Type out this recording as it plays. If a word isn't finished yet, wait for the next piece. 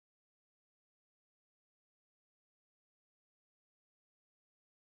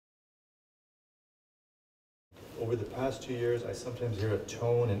over the past 2 years, I sometimes hear a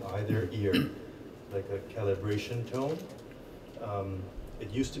tone in either ear, like a calibration tone.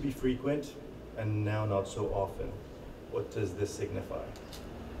 It used to be frequent and now not so often. What does this signify?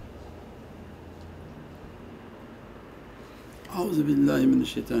 A'udhu billahi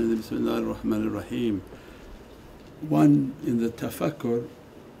minash shaitani rajim. Bismillahir Rahmanir Rahim. One, in the tafakkur,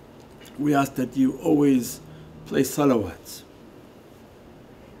 we ask that you always play salawats.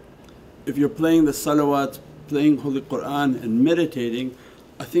 If you're playing the salawats, playing Holy Qur'an and meditating,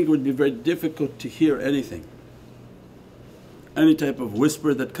 I think it would be very difficult to hear anything, any type of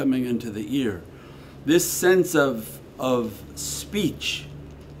whisper that coming into the ear. This sense of speech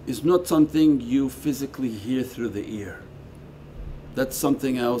is not something you physically hear through the ear. That's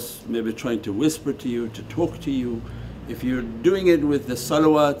something else, maybe trying to whisper to you, to talk to you. If you're doing it with the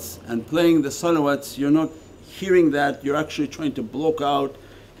salawats and playing the salawats, you're not hearing that, you're actually trying to block out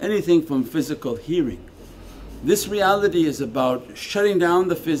anything from physical hearing. This reality is about shutting down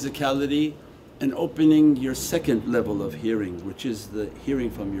the physicality and opening your second level of hearing, which is the hearing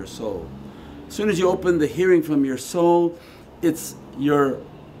from your soul. As soon as you open the hearing from your soul, it's your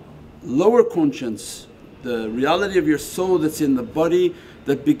lower conscience, the reality of your soul that's in the body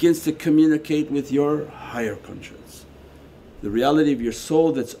that begins to communicate with your higher conscience. The reality of your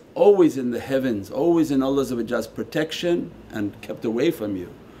soul that's always in the heavens, always in Allah's protection and kept away from you.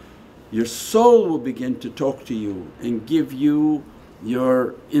 Your soul will begin to talk to you and give you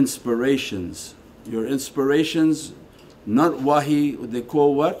your inspirations. Your inspirations, not wahi, they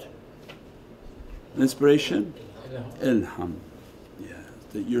call what? Inspiration? Ilham. Yeah,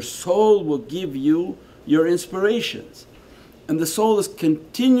 that your soul will give you your inspirations, and the soul is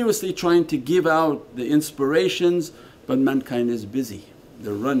continuously trying to give out the inspirations, but mankind is busy.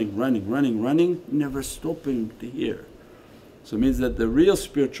 They're running, never stopping to hear. So it means that the real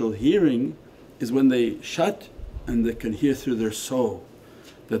spiritual hearing is when they shut and they can hear through their soul,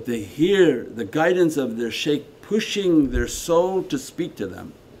 that they hear the guidance of their shaykh pushing their soul to speak to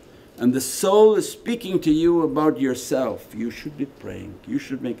them. And the soul is speaking to you about yourself, you should be praying, you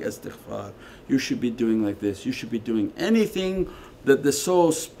should make istighfar, you should be doing like this, you should be doing anything that the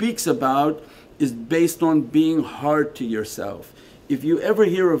soul speaks about is based on being hard to yourself. If you ever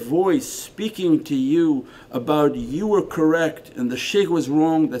hear a voice speaking to you about you were correct and the shaykh was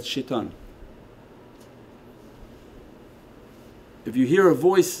wrong, that's shaitan. If you hear a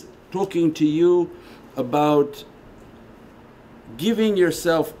voice talking to you about giving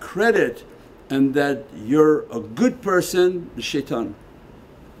yourself credit and that you're a good person, the shaitan.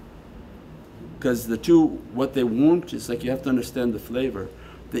 Because the two, what they want is like, you have to understand the flavor.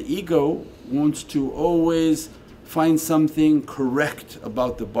 The ego wants to always find something correct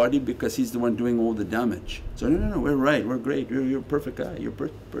about the body because he's the one doing all the damage. So, no, we're right, we're great, you're a perfect guy, you're a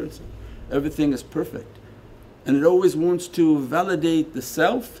perfect person, everything is perfect. And it always wants to validate the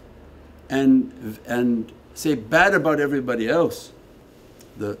self and say bad about everybody else.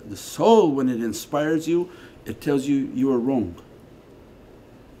 The soul, when it inspires you, it tells you, you are wrong,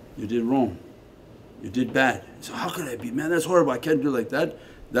 you did wrong, you did bad. So how could I be, man that's horrible, I can't do like that.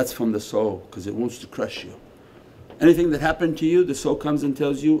 That's from the soul because it wants to crush you. Anything that happened to you, the soul comes and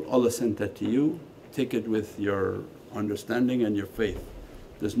tells you, Allah sent that to you, take it with your understanding and your faith.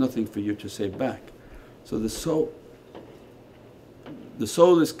 There's nothing for you to say back. So the soul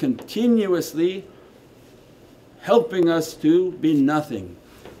is continuously helping us to be nothing.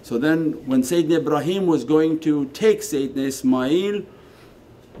 So then when Sayyidina Ibrahim was going to take Sayyidina Ismail,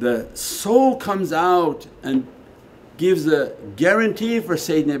 the soul comes out and gives a guarantee for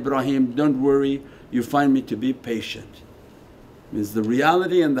Sayyidina Ibrahim, don't worry, you find me to be patient. Means the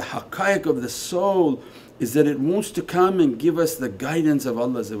reality and the haqqaiq of the soul is that it wants to come and give us the guidance of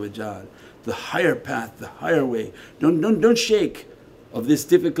Allah, the higher path, the higher way. Don't shake of this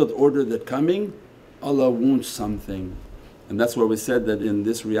difficult order that coming. Allah wants something, and that's why we said that in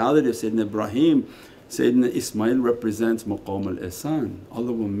this reality of Sayyidina Ibrahim, Sayyidina Ismail represents maqam al-ihsan.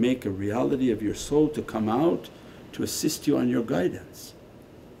 Allah will make a reality of your soul to come out to assist you on your guidance.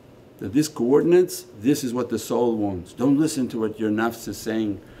 That this coordinates, this is what the soul wants. Don't listen to what your nafs is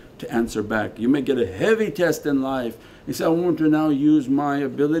saying to answer back. You may get a heavy test in life, you say, I want to now use my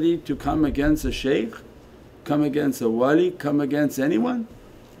ability to come against a shaykh, come against a wali, come against anyone.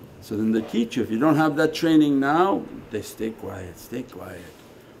 So then they teach you, if you don't have that training now, they stay quiet,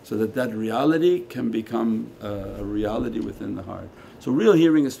 so that that reality can become a reality within the heart. So real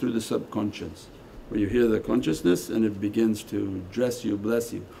hearing is through the subconscious, where you hear the consciousness and it begins to dress you,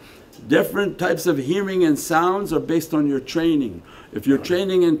 bless you. Different types of hearing and sounds are based on your training. If you're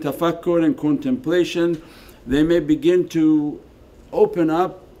training in tafakkur and contemplation, they may begin to open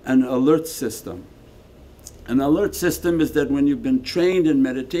up an alert system. An alert system is that when you've been trained in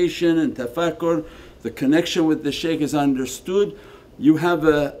meditation and tafakkur, the connection with the shaykh is understood, you have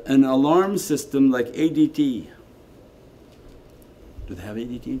an alarm system like ADT. Do they have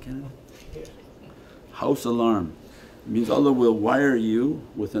ADT in Canada? House alarm. It means Allah will wire you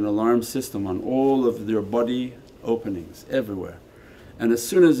with an alarm system on all of your body openings everywhere. And as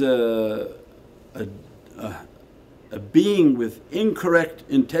soon as a being with incorrect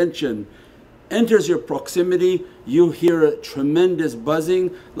intention enters your proximity, you hear a tremendous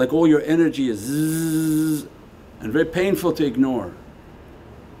buzzing like all your energy is zzz, and very painful to ignore.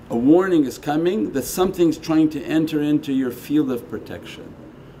 A warning is coming that something's trying to enter into your field of protection,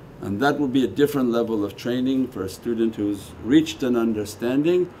 and that will be a different level of training for a student who's reached an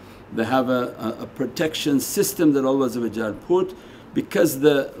understanding. They have a protection system that Allah put, because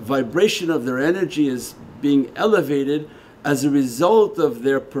the vibration of their energy is being elevated as a result of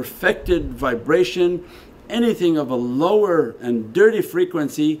their perfected vibration. Anything of a lower and dirty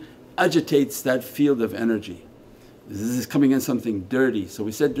frequency agitates that field of energy. This is coming in something dirty. So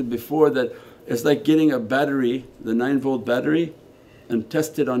we said before that it's like getting a battery, the 9-volt battery, and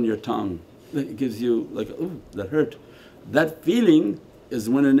test it on your tongue. It gives you like, ooh, that hurt. That feeling is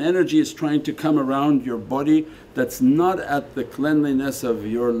when an energy is trying to come around your body that's not at the cleanliness of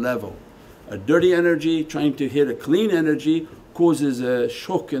your level. A dirty energy trying to hit a clean energy causes a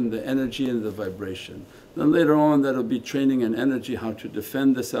shock in the energy and the vibration. Then later on that'll be training an energy how to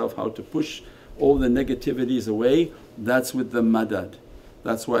defend the self, how to push all the negativities away. That's with the madad.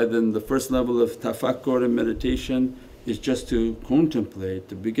 That's why then the first level of tafakkur and meditation is just to contemplate,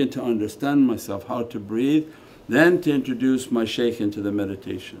 to begin to understand myself, how to breathe, then to introduce my shaykh into the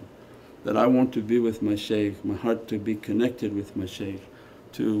meditation. That I want to be with my shaykh, my heart to be connected with my shaykh,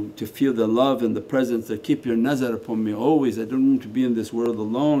 to feel the love and the presence that keep your nazar upon me always. I don't want to be in this world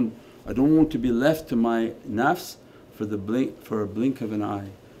alone, I don't want to be left to my nafs for a blink of an eye.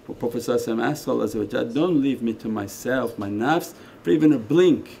 For Prophet asked Allah, don't leave me to myself, my nafs for even a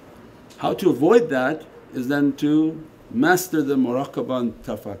blink. How to avoid that is then to master the muraqabah and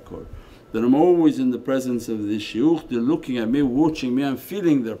tafakkur. That I'm always in the presence of the shuyukh, they're looking at me, watching me, I'm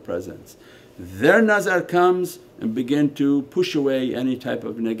feeling their presence. Their nazar comes and begin to push away any type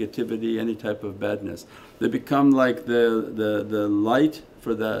of negativity, any type of badness. They become like the light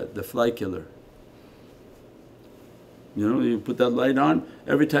for the fly killer. You know, you put that light on,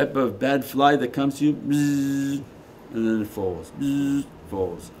 every type of bad fly that comes to you, bzzz, and then it falls, bzzz,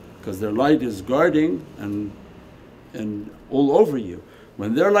 falls. Because their light is guarding and all over you.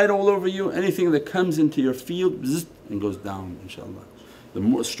 When their light all over you, anything that comes into your field bzzz, and goes down inshaAllah. The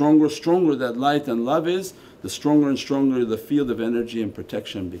more stronger that light and love is, the stronger and stronger the field of energy and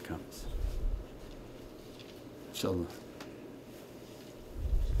protection becomes, inshaAllah.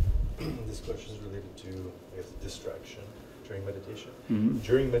 This question is related to, I guess, distraction during meditation. Mm-hmm.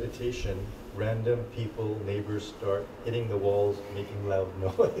 During meditation, random people, neighbors start hitting the walls, making loud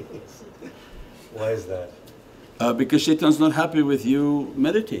noise. Why is that? Because shaitan's not happy with you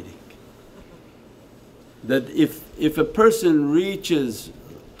meditating. That if a person reaches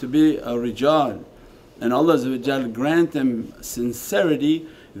to be a rijal and Allah grant them sincerity,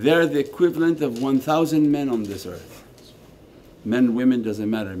 they're the equivalent of 1000 men on this earth. Men, women, doesn't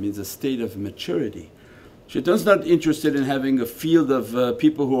matter, it means a state of maturity. Shaitan's not interested in having a field of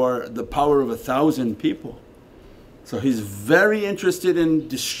people who are the power of 1000 people. So he's very interested in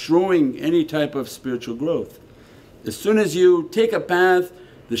destroying any type of spiritual growth. As soon as you take a path,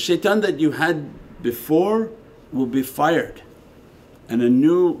 the shaitan that you had before will be fired and a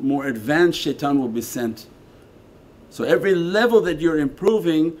new more advanced shaitan will be sent. So every level that you're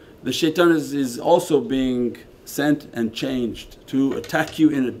improving, the shaitan is also being sent and changed to attack you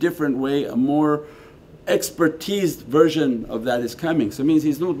in a different way, a more expertised version of that is coming. So it means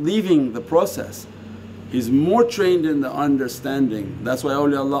he's not leaving the process, he's more trained in the understanding. That's why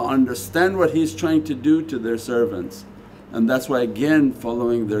awliyaullah understand what he's trying to do to their servants, and that's why again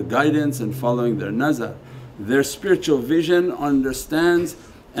following their guidance and following their nazar, their spiritual vision understands,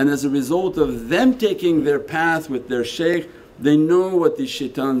 and as a result of them taking their path with their shaykh, they know what these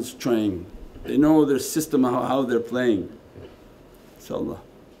shaitans trying, they know their system, how they're playing. InshaAllah.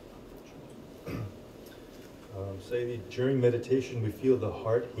 Sayyidi, during meditation we feel the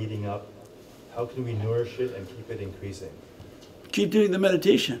heart heating up. How can we nourish it and keep it increasing? Keep doing the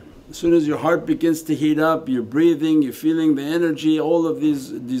meditation. As soon as your heart begins to heat up, you're breathing, you're feeling the energy, all of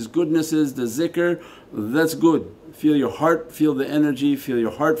these goodnesses, the zikr, that's good. Feel your heart, feel the energy, feel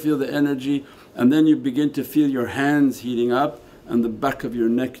your heart, feel the energy, and then you begin to feel your hands heating up and the back of your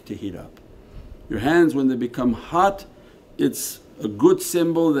neck to heat up. Your hands when they become hot, it's a good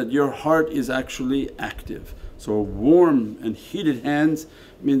symbol that your heart is actually active. So warm and heated hands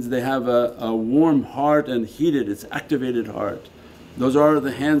means they have a warm heart and heated, it's activated heart. Those are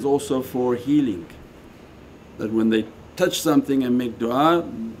the hands also for healing, that when they touch something and make du'a,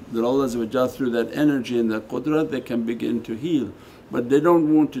 that Allah through that energy and that qudrat they can begin to heal. But they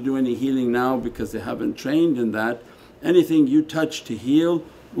don't want to do any healing now because they haven't trained in that. Anything you touch to heal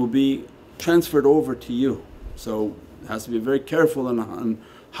will be transferred over to you. So it has to be very careful on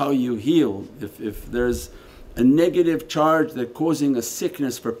how you heal. If there's a negative charge that's causing a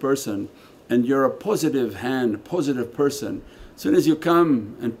sickness for a person and you're a positive hand, a positive person, as soon as you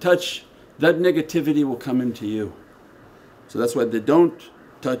come and touch, that negativity will come into you. So that's why they don't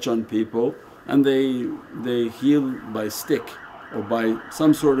touch on people and they heal by stick or by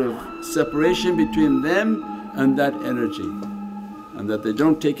some sort of separation between them and that energy, and that they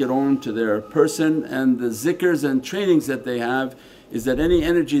don't take it on to their person. And the zikrs and trainings that they have is that any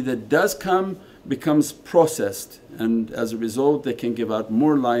energy that does come becomes processed, and as a result they can give out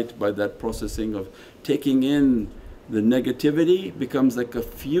more light by that processing of taking in the negativity, becomes like a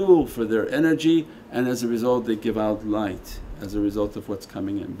fuel for their energy, and as a result they give out light as a result of what's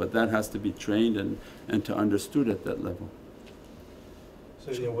coming in. But that has to be trained and to understood at that level.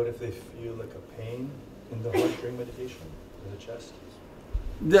 So what if they feel like a pain in the heart during meditation, in the chest?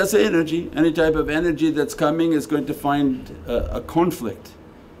 That's energy. Any type of energy that's coming is going to find a conflict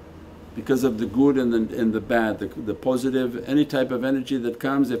because of the good and the bad, the positive. Any type of energy that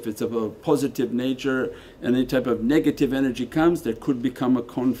comes, if it's of a positive nature, any type of negative energy comes, there could become a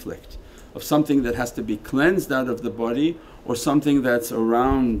conflict of something that has to be cleansed out of the body or something that's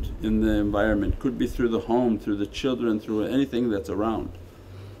around in the environment. Could be through the home, through the children, through anything that's around.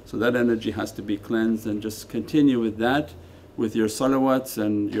 So that energy has to be cleansed, and just continue with that with your salawats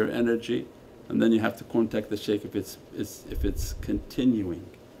and your energy, and then you have to contact the shaykh if it's continuing.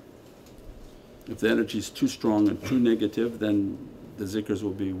 If the energy is too strong and too negative, then the zikrs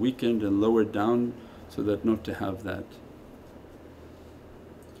will be weakened and lowered down so that not to have that.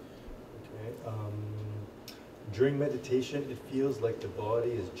 Okay. During meditation it feels like the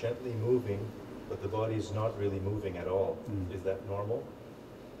body is gently moving but the body is not really moving at all. Is that normal?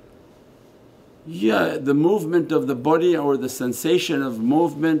 Yeah, the movement of the body or the sensation of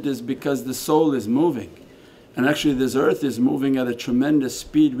movement is because the soul is moving. And actually this earth is moving at a tremendous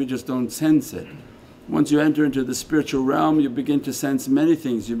speed, we just don't sense it. Once you enter into the spiritual realm you begin to sense many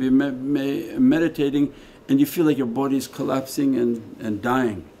things. You'll be meditating and you feel like your body is collapsing and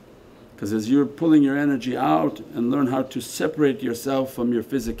dying. Because as you're pulling your energy out and learn how to separate yourself from your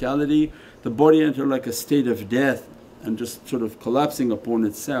physicality, the body enters like a state of death and just sort of collapsing upon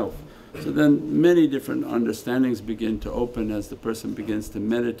itself. So then many different understandings begin to open as the person begins to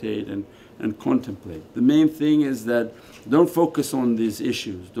meditate and contemplate. The main thing is that don't focus on these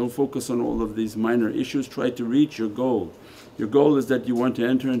issues, don't focus on all of these minor issues, try to reach your goal. Your goal is that you want to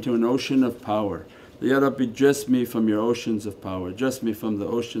enter into an ocean of power. Ya Rabbi, dress me from your oceans of power, dress me from the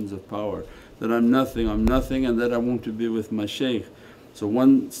oceans of power, that I'm nothing and that I want to be with my shaykh. So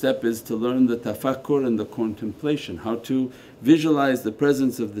one step is to learn the tafakkur and the contemplation, how to visualize the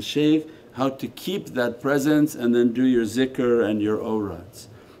presence of the shaykh, how to keep that presence, and then do your zikr and your awrads.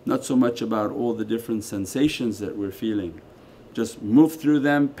 Not so much about all the different sensations that we're feeling, just move through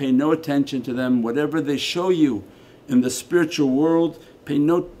them, pay no attention to them. Whatever they show you in the spiritual world, pay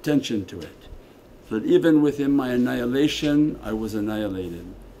no attention to it. So that even within my annihilation I was annihilated.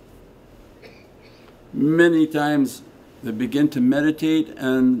 Many times they begin to meditate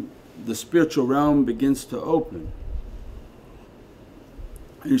and the spiritual realm begins to open.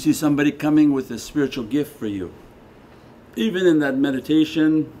 And you see somebody coming with a spiritual gift for you. Even in that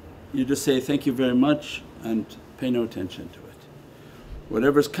meditation you just say, thank you very much, and pay no attention to it.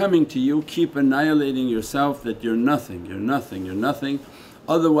 Whatever's coming to you, keep annihilating yourself that you're nothing, you're nothing, you're nothing.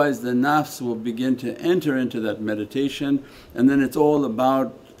 Otherwise the nafs will begin to enter into that meditation, and then it's all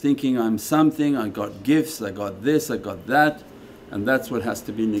about thinking, I'm something, I got gifts, I got this, I got that, and that's what has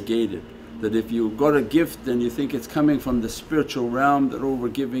to be negated. That if you got a gift and you think it's coming from the spiritual realm, that oh we're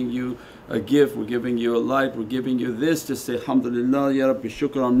giving you a gift, we're giving you a light, we're giving you this, just say, alhamdulillah ya Rabbi,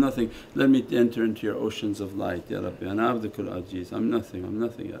 shukr, I'm nothing, let me enter into your oceans of light, ya Rabbi, ana abdukal ajiz, I'm nothing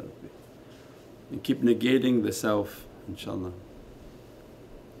ya Rabbi. And keep negating the self, inshaAllah.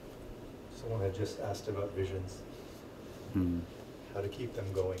 Someone had just asked about visions, how to keep them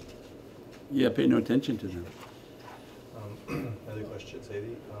going. Yeah, pay no attention to them. Another question,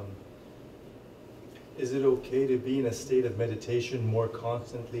 Sayyidi. Is it okay to be in a state of meditation more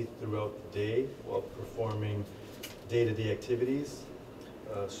constantly throughout the day while performing day-to-day activities,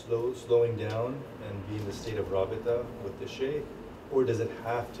 slowing down and be in the state of rabita with the shaykh? Or does it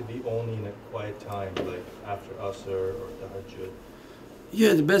have to be only in a quiet time, like after Asr or Tahajjud?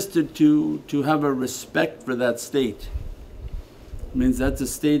 Yeah, it's best to have a respect for that state. It means that's a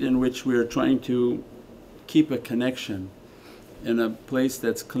state in which we are trying to keep a connection in a place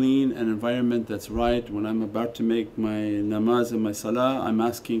that's clean, an environment that's right. When I'm about to make my namaz and my salah, I'm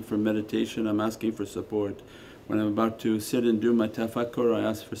asking for meditation, I'm asking for support. When I'm about to sit and do my tafakkur, I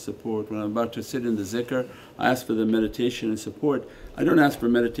ask for support. When I'm about to sit in the zikr, I ask for the meditation and support. I don't ask for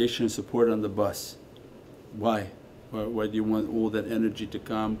meditation and support on the bus. Why? Why do you want all that energy to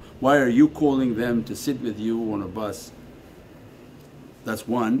come? Why are you calling them to sit with you on a bus? That's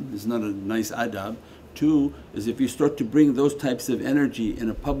one, it's not a nice adab. Two is if you start to bring those types of energy in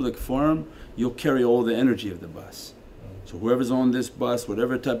a public forum, you'll carry all the energy of the bus. So whoever's on this bus,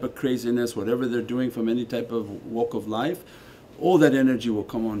 whatever type of craziness, whatever they're doing from any type of walk of life, all that energy will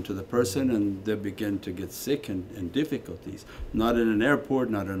come on to the person and they'll begin to get sick and difficulties. Not in an airport,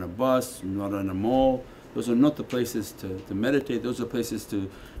 not in a bus, not in a mall. Those are not the places to meditate, those are places to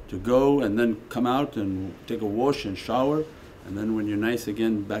go and then come out and take a wash and shower. And then when you're nice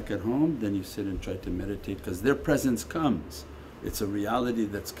again back at home, then you sit and try to meditate because their presence comes. It's a reality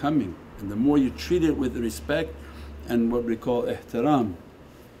that's coming, and the more you treat it with respect and what we call ihtiram,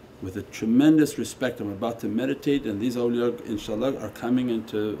 with a tremendous respect. I'm about to meditate and these awliya inshaAllah are coming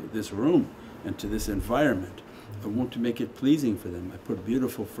into this room, into this environment. I want to make it pleasing for them. I put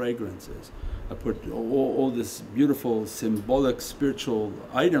beautiful fragrances, I put all this beautiful symbolic spiritual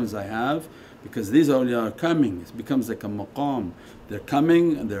items I have, because these awliya are coming. It becomes like a maqam. They're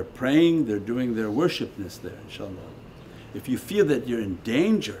coming and they're praying, they're doing their worshipness there inshaAllah. If you feel that you're in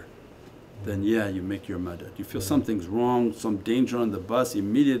danger, then yeah, you make your madad. You feel something's wrong, some danger on the bus,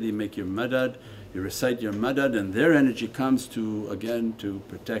 immediately make your madad, you recite your madad, and their energy comes to again to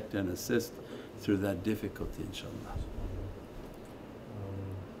protect and assist through that difficulty inshaAllah.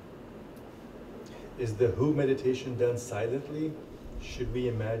 Is the hu meditation done silently? Should we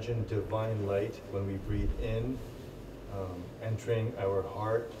imagine divine light when we breathe in, entering our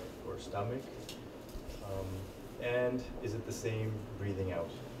heart or stomach? And is it the same breathing out?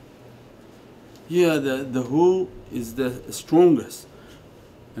 Yeah, the hu is the strongest,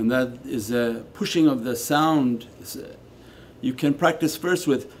 and that is a pushing of the sound. You can practice first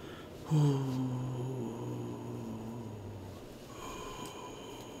with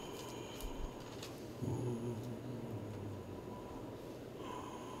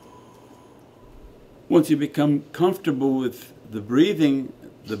once you become comfortable with the breathing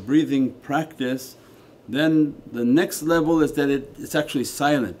practice, then the next level is that it's actually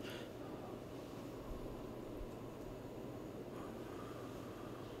silent.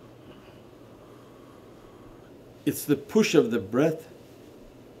 It's the push of the breath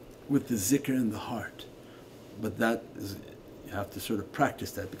with the zikr in the heart, but that is, you have to sort of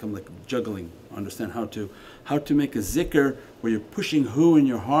practice that, become like juggling, understand how to make a zikr where you're pushing hu in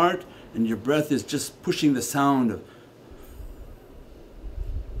your heart and your breath is just pushing the sound of.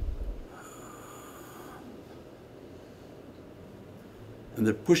 And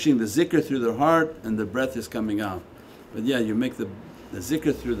they're pushing the zikr through their heart and the breath is coming out. But yeah, you make the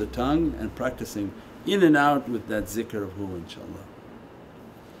zikr through the tongue and practicing in and out with that zikr of hu inshaAllah.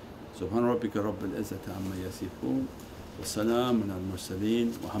 Subhana rabbika rabbil izzati amma yasifoon wa salaamun al mursaleen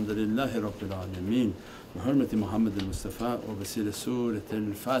walhamdulillahi rabbil alameen bi hurmati Muhammadan Mustafa wa basila Surat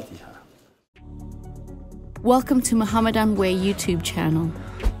al-Fatiha. Welcome to Muhammadan Way YouTube channel,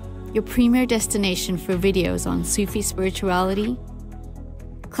 your premier destination for videos on Sufi spirituality,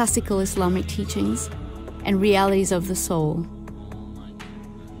 classical Islamic teachings and realities of the soul.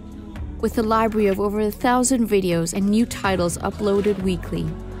 With a library of over 1,000 videos and new titles uploaded weekly.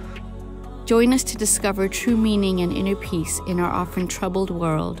 Join us to discover true meaning and inner peace in our often troubled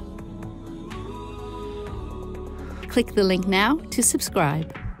world. Click the link now to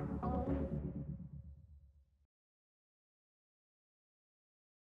subscribe.